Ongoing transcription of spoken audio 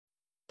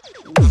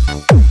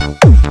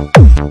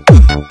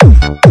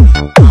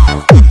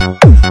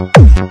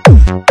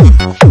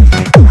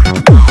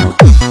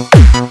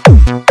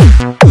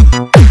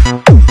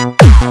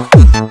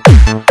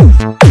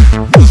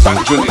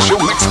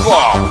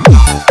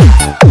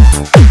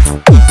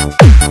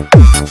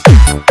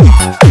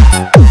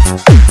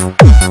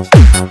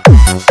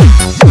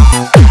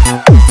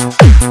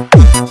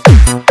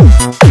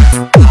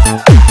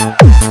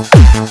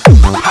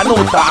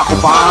Hanuta ako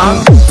bang?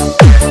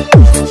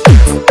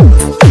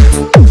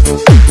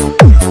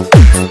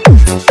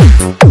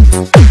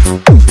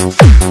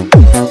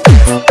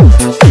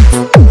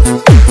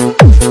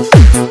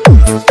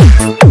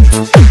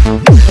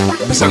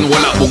 Bisan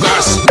wala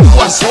bugas,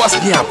 was-was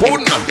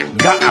gihapon.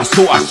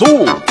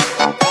 Gaaso-aso,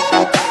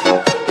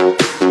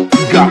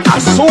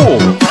 gaaso.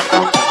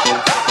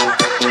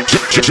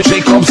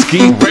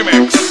 Tchaikovsky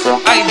Remix.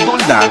 Idol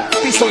na,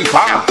 tisoy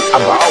pa.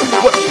 About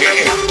what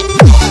yeah.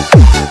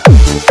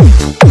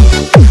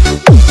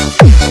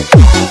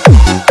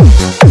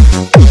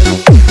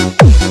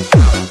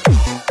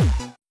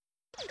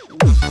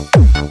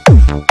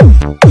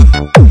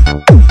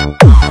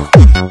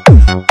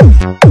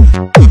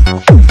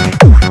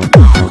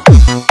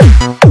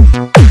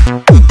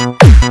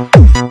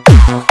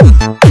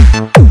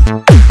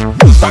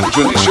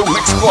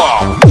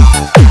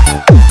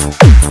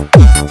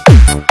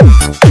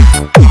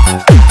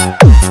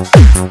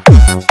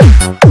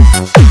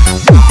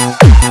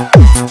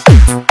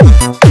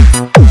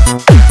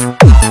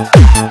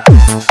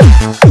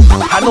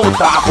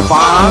 Hanuta ako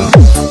bang?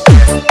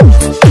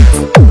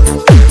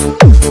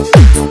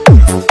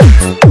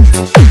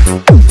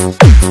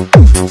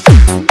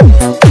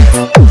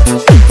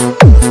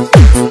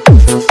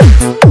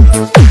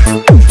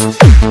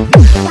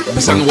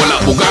 Bisan wala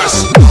bugas,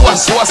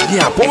 was-was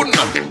gihapon.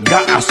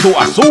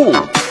 Gaaso-aso,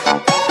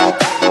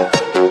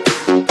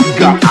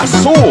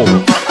 gaaso.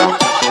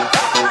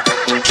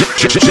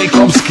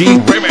 Tchaikovsky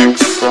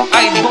Remix.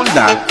 Idol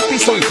na,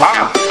 tisoy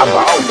pa.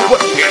 About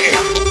what yeah.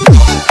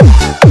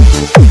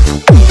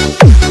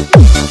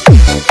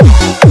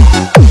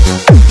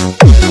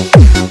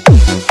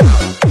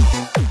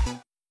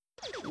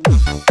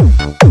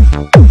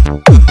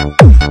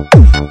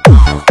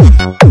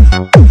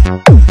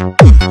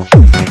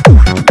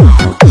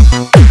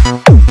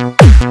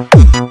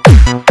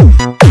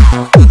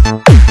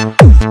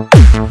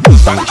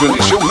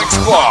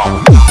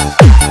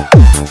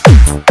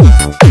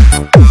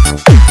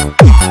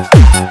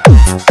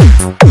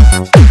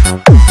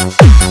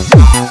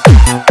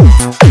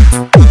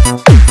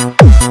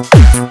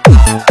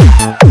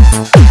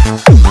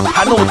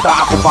 Hanuta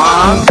ako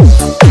bang?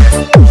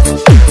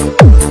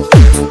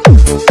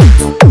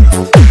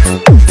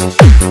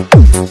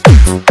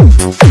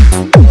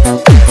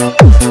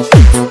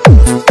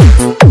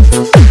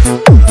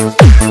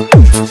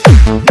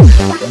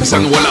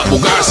 Bisan wala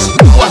bugas,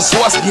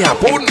 was-was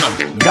gihapon.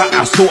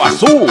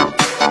 Gaaso-aso,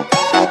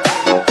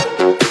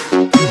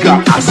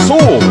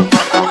 gaaso.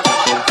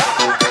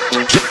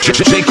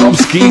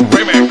 Tchaikovsky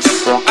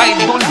Remix.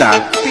 Idol na,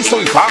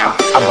 tisoy pa.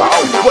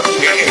 About what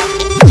yeah.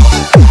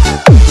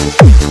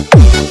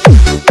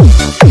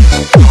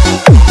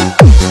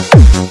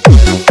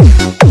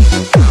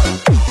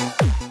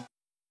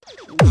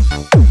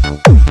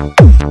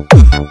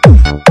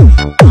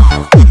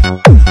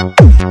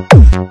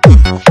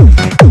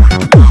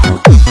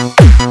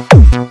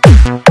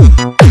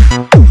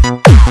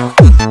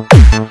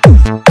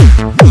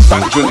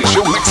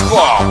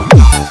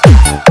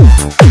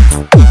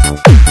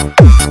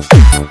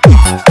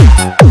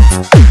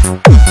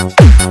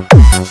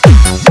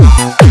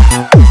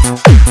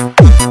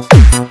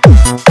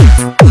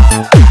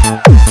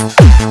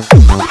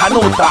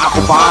 Hanuta ako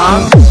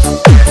bang?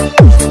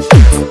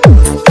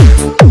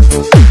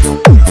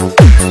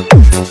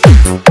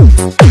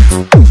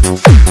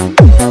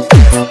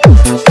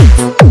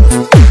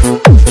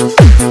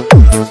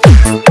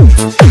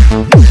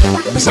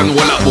 Bisan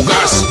wala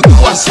bugas,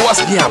 was-was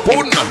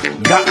gihapon.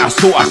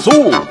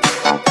 Gaaso-aso,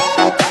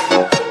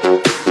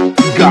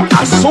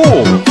 gaaso.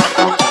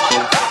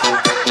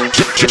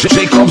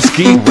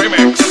 Tchaikovsky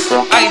Remix.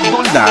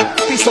 Idol na,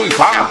 tisoy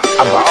pa.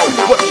 About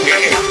what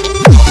yeah.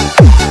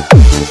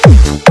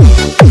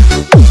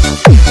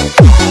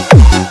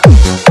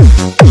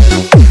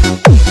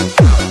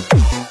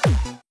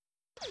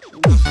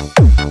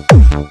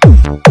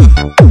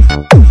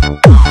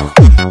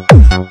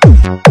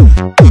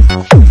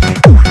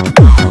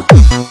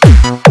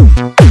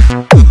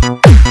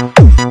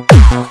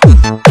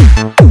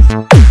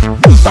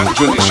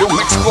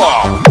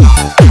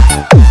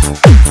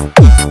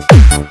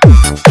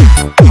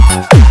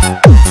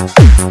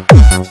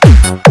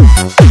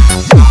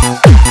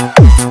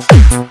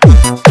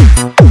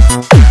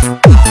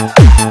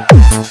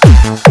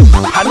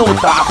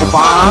 Hanuta ako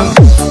bang?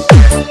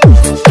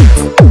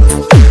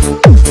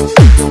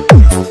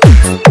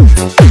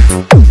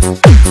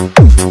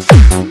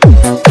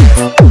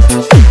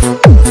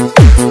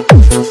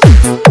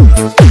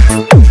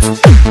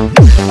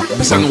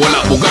 Bisan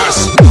wala bugas,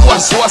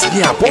 was-was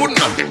gihapon.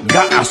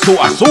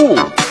 Gaaso-aso,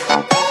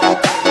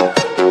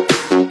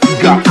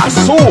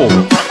 Gaaso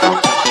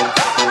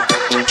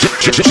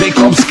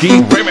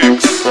Jacobski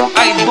Remix.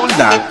 Idol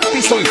na,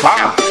 tisoy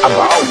pa.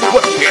 About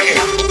what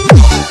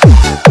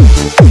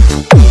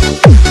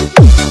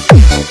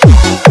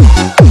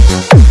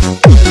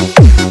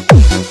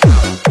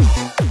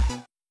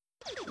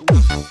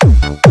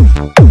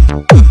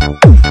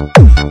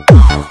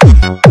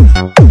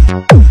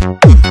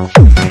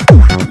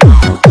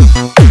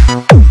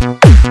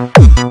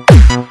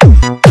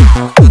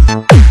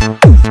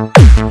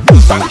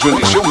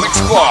Junisyo Mix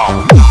Club.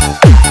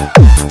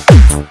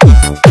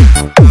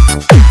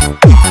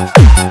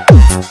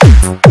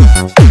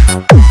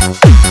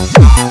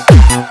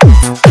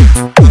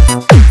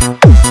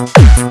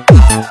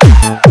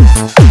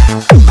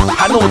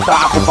 Hanuta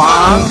ako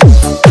pang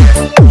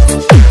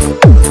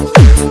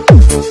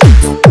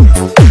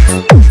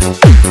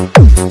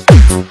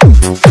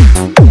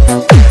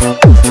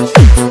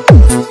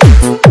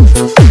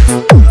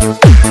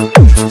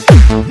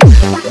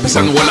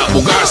bisan wala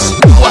bugas,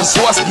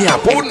 was-was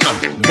gihapon.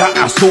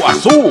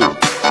 Gaaso-aso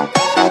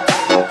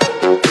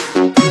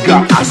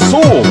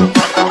Gaaso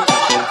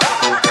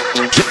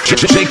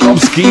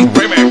Jacobski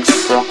Remix.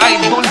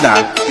 Idol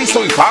na,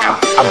 tisoy pa.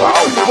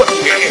 About what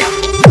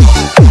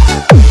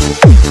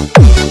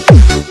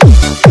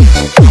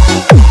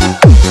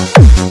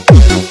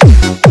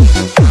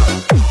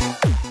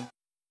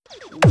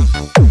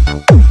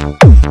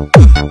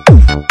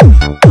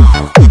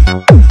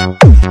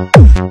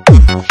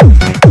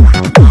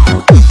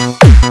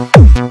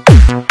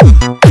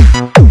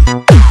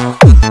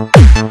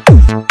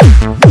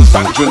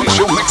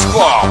Junisyo Mix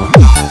Club.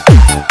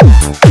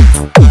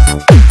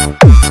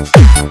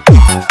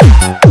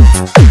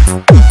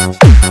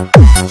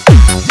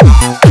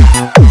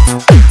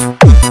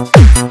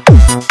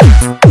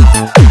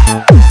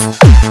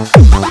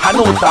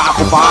 Hanuta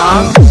ako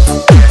pang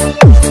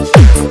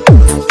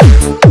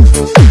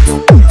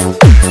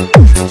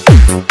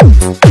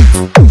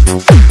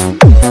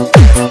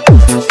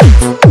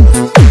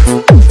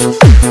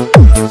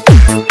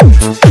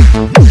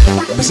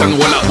bisan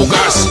wala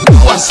bugas,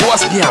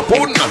 was-was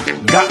gihapon.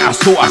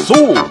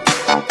 Gaaso-aso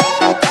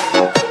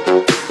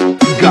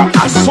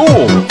Gaaso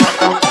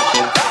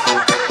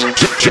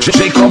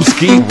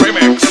Jacobski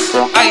Remix.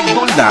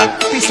 Idol na,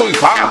 tisoy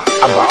pa.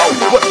 About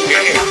what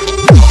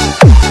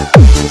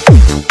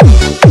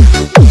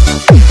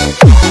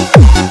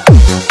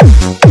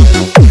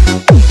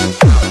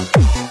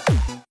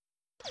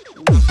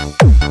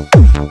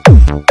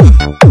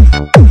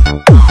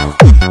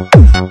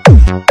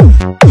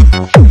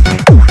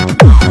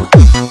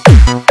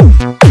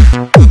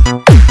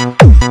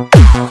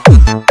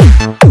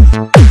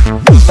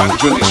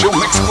Junisyo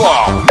Mix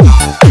Club.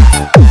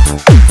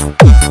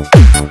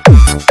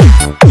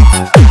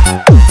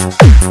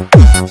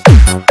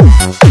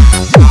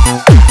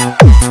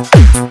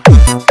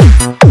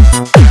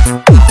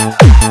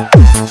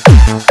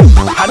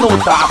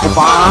 Hanuta ako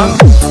pang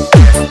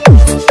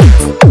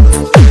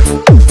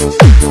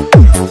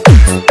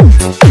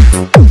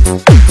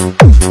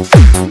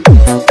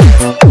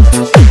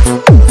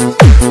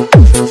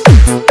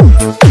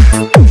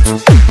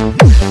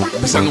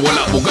bisan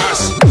wala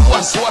bugas,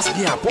 was-was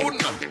gihapon.